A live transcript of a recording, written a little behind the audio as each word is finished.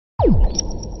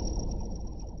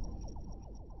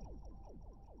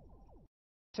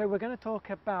So we're going to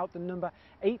talk about the number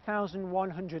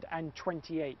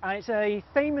 8128, and it's a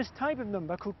famous type of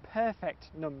number called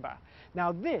perfect number.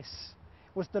 Now this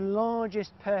was the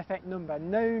largest perfect number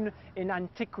known in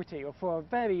antiquity, or for a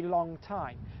very long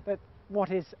time. But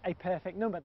what is a perfect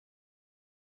number?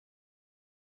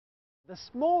 The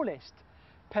smallest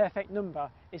perfect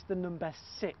number is the number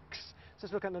 6. So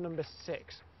let's look at the number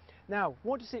 6. Now,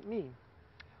 what does it mean?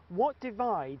 What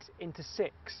divides into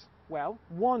 6? Well,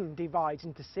 1 divides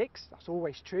into 6, that's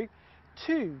always true.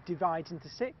 2 divides into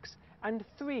 6, and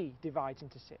 3 divides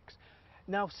into 6.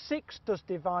 Now 6 does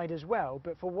divide as well,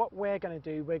 but for what we're going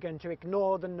to do, we're going to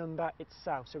ignore the number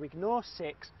itself. So we ignore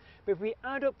 6, but if we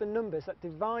add up the numbers that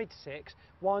divide 6,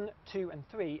 1, 2 and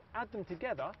 3, add them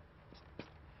together,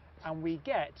 and we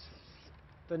get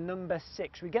the number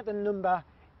 6. We get the number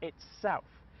itself.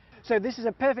 So this is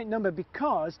a perfect number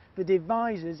because the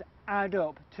divisors add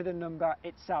up to the number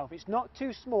itself. It's not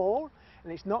too small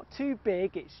and it's not too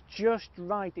big, it's just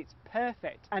right, it's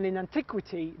perfect. And in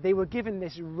antiquity they were given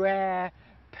this rare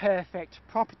perfect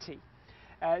property.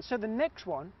 So the next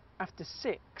one after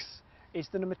 6 is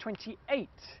the number 28.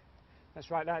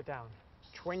 Let's write that down.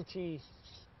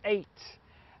 28.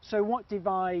 So what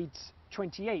divides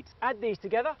 28? Add these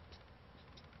together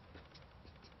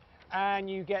and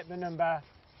you get the number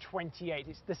 28.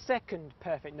 It's the second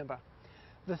perfect number.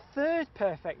 The third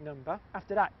perfect number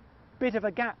after that, bit of a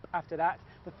gap after that,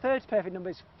 the third perfect number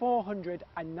is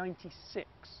 496.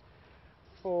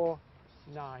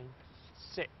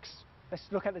 496.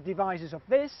 Let's look at the divisors of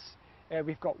this.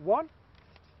 We've got 1,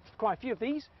 quite a few of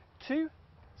these, 2,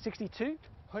 62,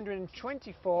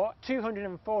 124,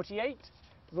 248,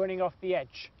 running off the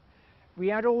edge.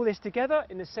 We add all this together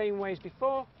in the same way as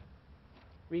before,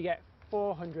 we get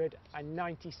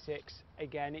 496.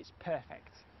 Again, it's perfect.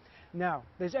 Now,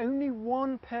 there's only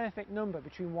one perfect number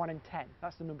between 1 and 10,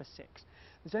 that's the number 6.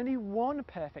 There's only one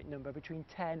perfect number between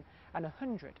 10 and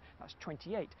 100, that's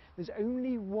 28. There's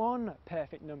only one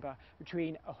perfect number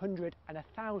between 100 and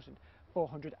 1,000,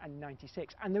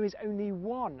 496. And there is only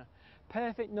one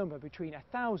perfect number between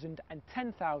 1,000 and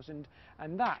 10,000,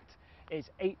 and that is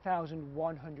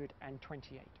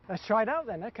 8,128. Let's try it out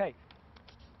then. Okay.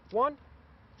 1,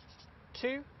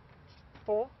 2,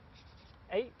 4,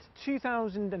 8,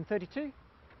 2,032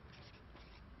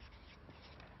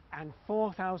 and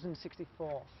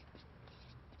 4,064.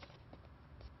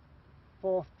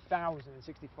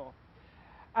 4,064.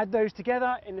 Add those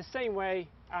together in the same way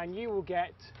and you will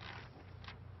get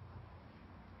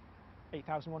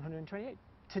 8,128.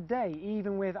 Today,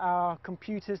 even with our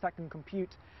computers that can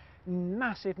compute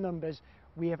massive numbers,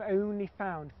 we have only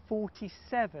found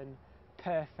 47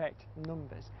 perfect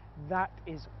numbers. That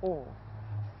is all.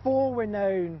 4 were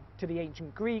known to the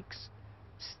ancient Greeks.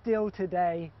 Still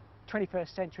today,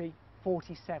 21st century,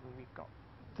 47 we've got.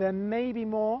 There may be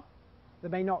more,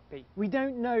 there may not be. We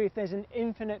don't know if there's an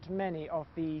infinite many of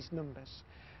these numbers,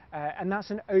 and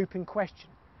that's an open question.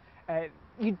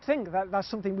 You'd think that that's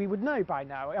something we would know by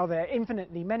now. Are there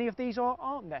infinitely many of these or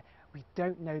aren't there? We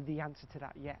don't know the answer to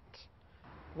that yet.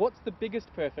 What's the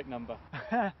biggest perfect number?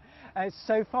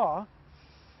 So far,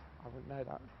 I wouldn't know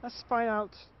that. Let's find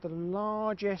out the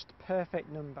largest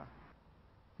perfect number.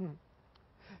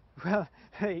 Well,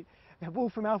 hey,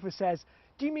 Wolfram Alpha says,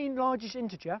 do you mean largest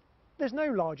integer? There's no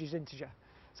largest integer.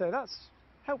 So that's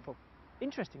helpful.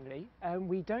 Interestingly,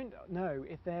 we don't know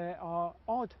if there are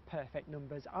odd perfect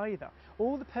numbers either.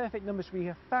 All the perfect numbers we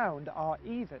have found are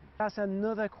even. That's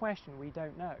another question we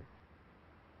don't know.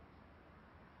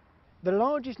 The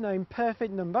largest known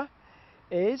perfect number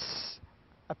is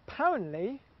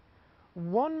apparently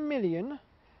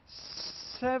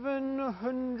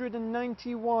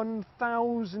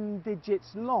 1,791,000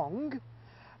 digits long.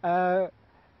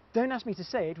 Don't ask me to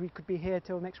say it, we could be here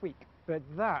till next week. But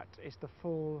that is the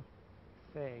full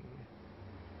thing.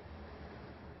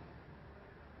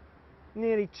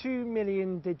 Nearly 2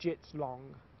 million digits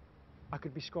long. I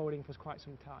could be scrolling for quite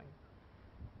some time.